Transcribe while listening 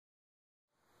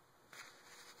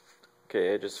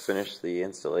Okay, I just finished the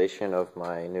installation of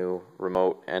my new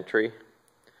remote entry,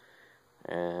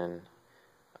 and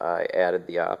I added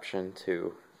the option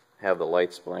to have the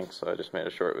lights blink, so I just made a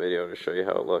short video to show you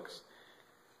how it looks.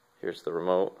 Here's the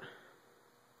remote.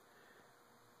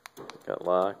 Got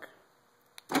lock,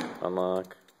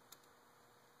 unlock,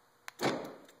 and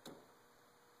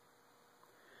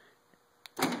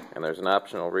there's an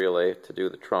optional relay to do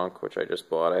the trunk, which I just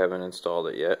bought. I haven't installed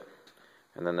it yet.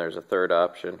 And then there's a third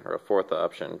option, or a fourth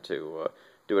option, to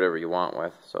do whatever you want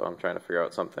with. So I'm trying to figure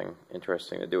out something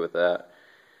interesting to do with that.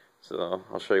 So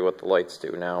I'll show you what the lights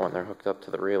do now when they're hooked up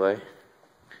to the relay.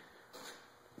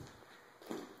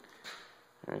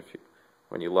 And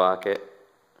when you lock it,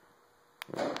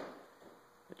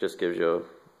 it just gives you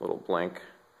a little blink.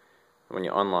 And when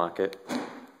you unlock it, it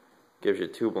gives you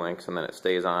 2 blinks, and then it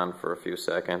stays on for a few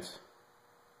seconds.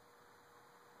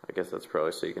 I guess that's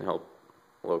probably so you can help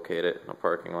locate it in a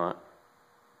parking lot.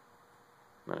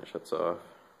 And then it shuts off.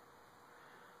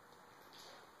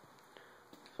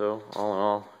 So all in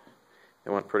all, it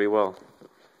went pretty well.